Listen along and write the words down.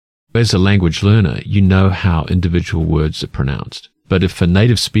As a language learner, you know how individual words are pronounced. But if a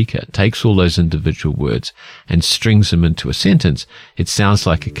native speaker takes all those individual words and strings them into a sentence, it sounds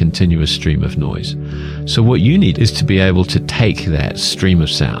like a continuous stream of noise. So what you need is to be able to take that stream of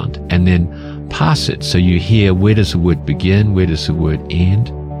sound and then pass it so you hear, where does the word begin, where does the word end?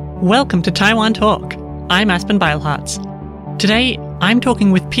 Welcome to Taiwan Talk. I'm Aspen Beilharz. Today, I'm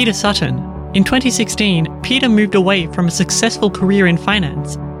talking with Peter Sutton. In 2016, Peter moved away from a successful career in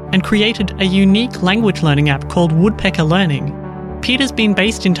finance and created a unique language learning app called Woodpecker Learning. Peter's been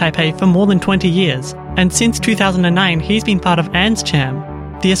based in Taipei for more than 20 years, and since 2009 he's been part of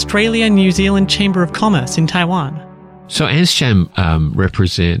ANZCHAM, the Australia-New Zealand Chamber of Commerce in Taiwan. So ANZCHAM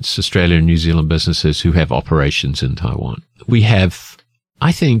represents Australia and New Zealand businesses who have operations in Taiwan. We have,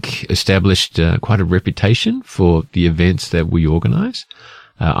 I think, established quite a reputation for the events that we organize.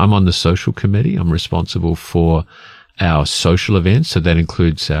 I'm on the social committee. I'm responsible for our social events, so that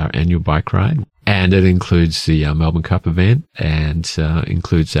includes our annual bike ride, and it includes the Melbourne Cup event, and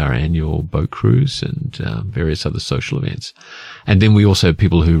includes our annual boat cruise and various other social events. And then we also have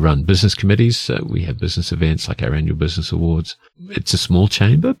people who run business committees. So we have business events like our annual business awards. It's a small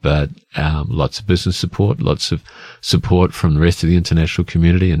chamber, but lots of business support, lots of support from the rest of the international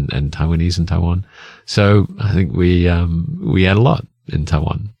community and Taiwanese in Taiwan. So I think we add a lot in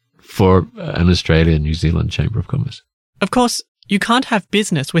Taiwan for an Australia and New Zealand Chamber of Commerce. Of course, you can't have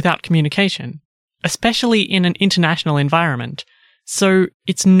business without communication, especially in an international environment. So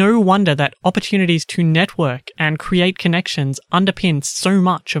it's no wonder that opportunities to network and create connections underpin so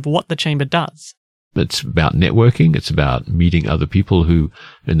much of what the Chamber does. It's about networking. It's about meeting other people who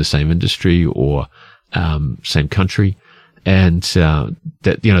are in the same industry or same country. And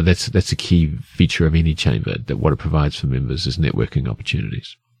that's a key feature of any chamber, that what it provides for members is networking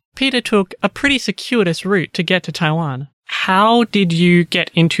opportunities. Peter took a pretty circuitous route to get to Taiwan. How did you get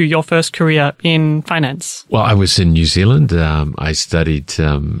into your first career in finance? Well, I was in New Zealand. I studied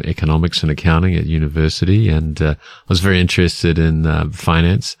economics and accounting at university, and I was very interested in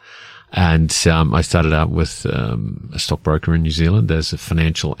finance. And I started out with a stockbroker in New Zealand as a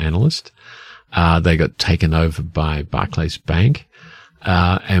financial analyst. They got taken over by Barclays Bank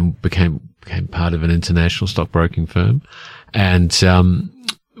and became part of an international stockbroking firm. And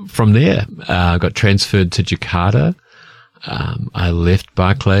from there, I got transferred to Jakarta. I left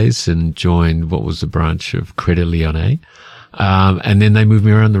Barclays and joined what was the branch of Credit Lyonnais. And then they moved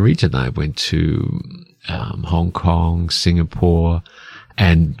me around the region. I went to Hong Kong, Singapore,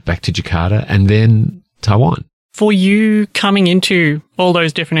 and back to Jakarta, and then Taiwan. For you coming into all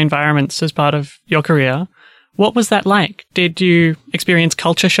those different environments as part of your career, what was that like? Did you experience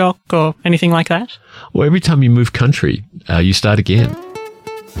culture shock or anything like that? Well, every time you move country, you start again.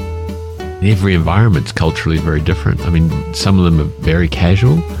 Every environment's culturally very different. I mean, some of them are very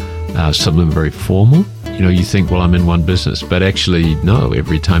casual, some of them are very formal. You know, you think, well, I'm in one business, but actually, no.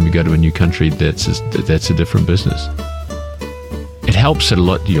 Every time you go to a new country, that's a different business. It helps that a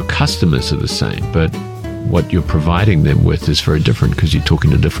lot of your customers are the same, but what you're providing them with is very different because you're talking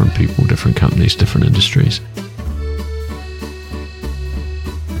to different people, different companies, different industries.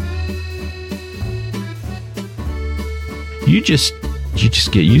 You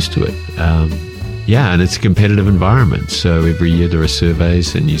just get used to it. And it's a competitive environment. So every year there are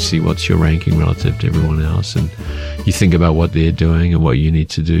surveys and you see what's your ranking relative to everyone else, and you think about what they're doing and what you need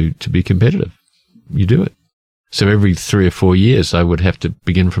to do to be competitive. You do it. So every 3 or 4 years I would have to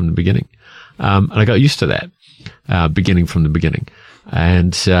begin from the beginning. And I got used to that, beginning from the beginning.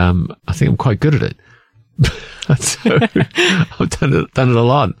 And I think I'm quite good at it. So I've done it a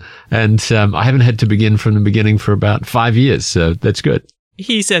lot. And I haven't had to begin from the beginning for about 5 years, so that's good.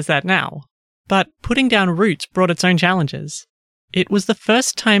 He says that now. But putting down roots brought its own challenges. It was the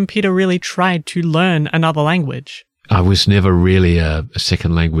first time Peter really tried to learn another language. I was never really a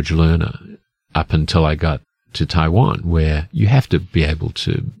second language learner up until I got to Taiwan, where you have to be able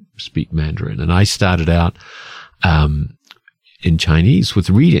to speak Mandarin. And I started out in Chinese with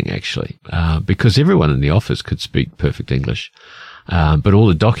reading, actually, because everyone in the office could speak perfect English. But all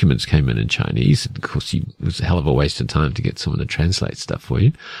the documents came in Chinese. And of course, it was a hell of a waste of time to get someone to translate stuff for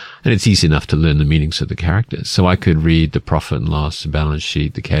you. And it's easy enough to learn the meanings of the characters. So I could read the profit and loss, the balance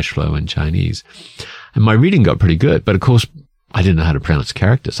sheet, the cash flow in Chinese. And my reading got pretty good. But of course, I didn't know how to pronounce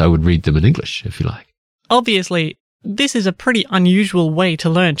characters. I would read them in English, if you like. Obviously, this is a pretty unusual way to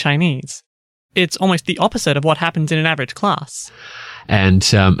learn Chinese. It's almost the opposite of what happens in an average class. And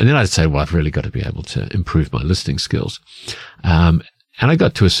then I'd say, well, I've really got to be able to improve my listening skills. And I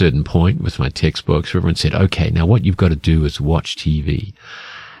got to a certain point with my textbooks where everyone said, okay, now what you've got to do is watch TV.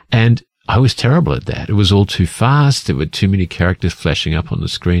 And I was terrible at that. It was all too fast. There were too many characters flashing up on the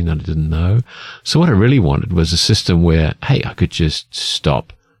screen that I didn't know. So what I really wanted was a system where, hey, I could just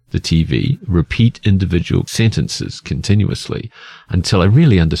stop the TV, repeat individual sentences continuously until I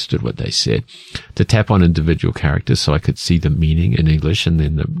really understood what they said, to tap on individual characters so I could see the meaning in English and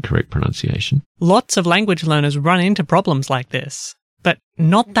then the correct pronunciation. Lots of language learners run into problems like this, but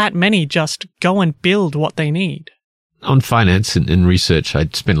not that many just go and build what they need. On finance and in research,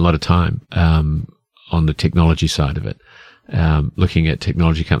 I'd spent a lot of time on the technology side of it, looking at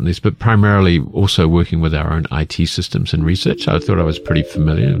technology companies, but primarily also working with our own IT systems and research. I thought I was pretty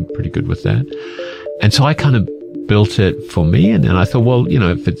familiar and pretty good with that. And so I kind of built it for me. And then I thought, well, you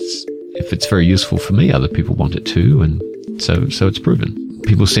know, if it's very useful for me, other people want it too. And so it's proven.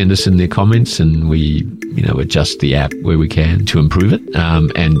 People send us in their comments and we, you know, adjust the app where we can to improve it,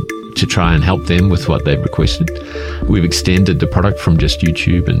 and to try and help them with what they've requested. We've extended the product from just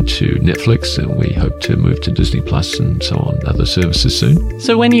YouTube into Netflix, and we hope to move to Disney Plus and so on, other services soon.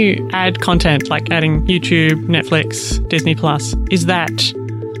 So when you add content, like adding YouTube, Netflix, Disney Plus, is that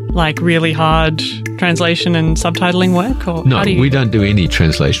like really hard translation and subtitling work? Or no, we don't do any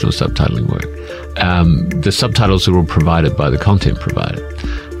translation or subtitling work. The subtitles are all provided by the content provider.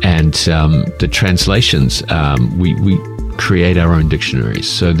 And the translations, we create our own dictionaries.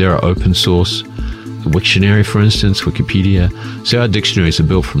 So there are open source, Wiktionary, for instance, Wikipedia. So our dictionaries are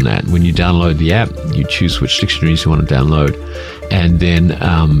built from that. When you download the app, you choose which dictionaries you want to download. And then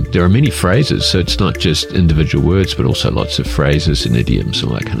there are many phrases. So it's not just individual words, but also lots of phrases and idioms,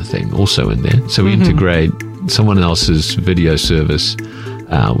 all that kind of thing, also in there. So we integrate someone else's video service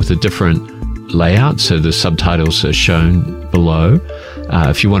with a different layout. So the subtitles are shown below.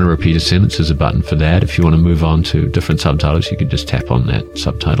 If you want to repeat a sentence, there's a button for that. If you want to move on to different subtitles, you can just tap on that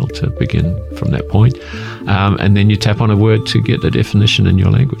subtitle to begin from that point. And then you tap on a word to get the definition in your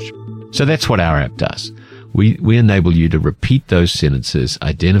language. So that's what our app does. We enable you to repeat those sentences,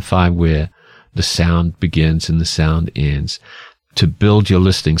 identify where the sound begins and the sound ends, to build your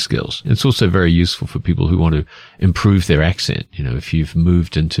listening skills. It's also very useful for people who want to improve their accent. You know, if you've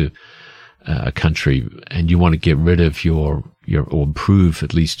moved into a country and you want to get rid of or improve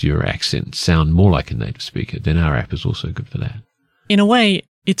at least your accent, sound more like a native speaker, then our app is also good for that. In a way,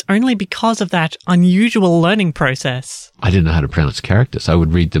 it's only because of that unusual learning process. I didn't know how to pronounce characters. I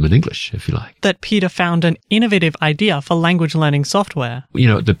would read them in English, if you like. That Peter found an innovative idea for language learning software. You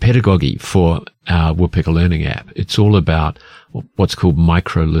know, the pedagogy for our Woodpecker Learning app, it's all about what's called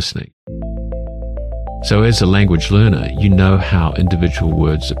micro-listening. So as a language learner, you know how individual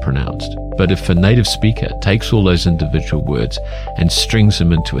words are pronounced. But if a native speaker takes all those individual words and strings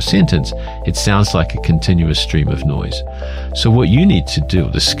them into a sentence, it sounds like a continuous stream of noise. So what you need to do,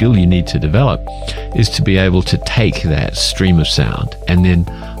 the skill you need to develop, is to be able to take that stream of sound and then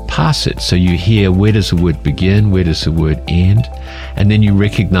pass it. So you hear, where does a word begin? Where does a word end? And then you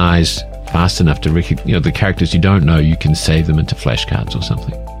recognize fast enough to recognize, the characters you don't know, you can save them into flashcards or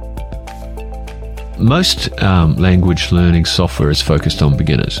something. Most language learning software is focused on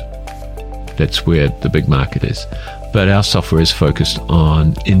beginners. That's where the big market is. But our software is focused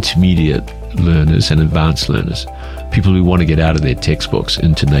on intermediate learners and advanced learners, people who want to get out of their textbooks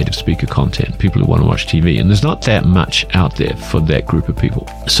into native speaker content, people who want to watch TV. And there's not that much out there for that group of people.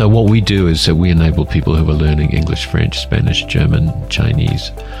 So what we do is that we enable people who are learning English, French, Spanish, German,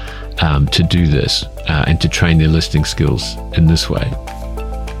 Chinese, to do this and to train their listening skills in this way.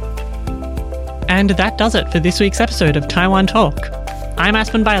 And that does it for this week's episode of Taiwan Talk. I'm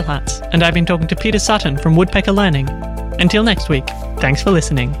Aspen Beilharz, and I've been talking to Peter Sutton from Woodpecker Learning. Until next week, thanks for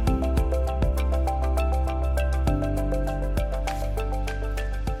listening.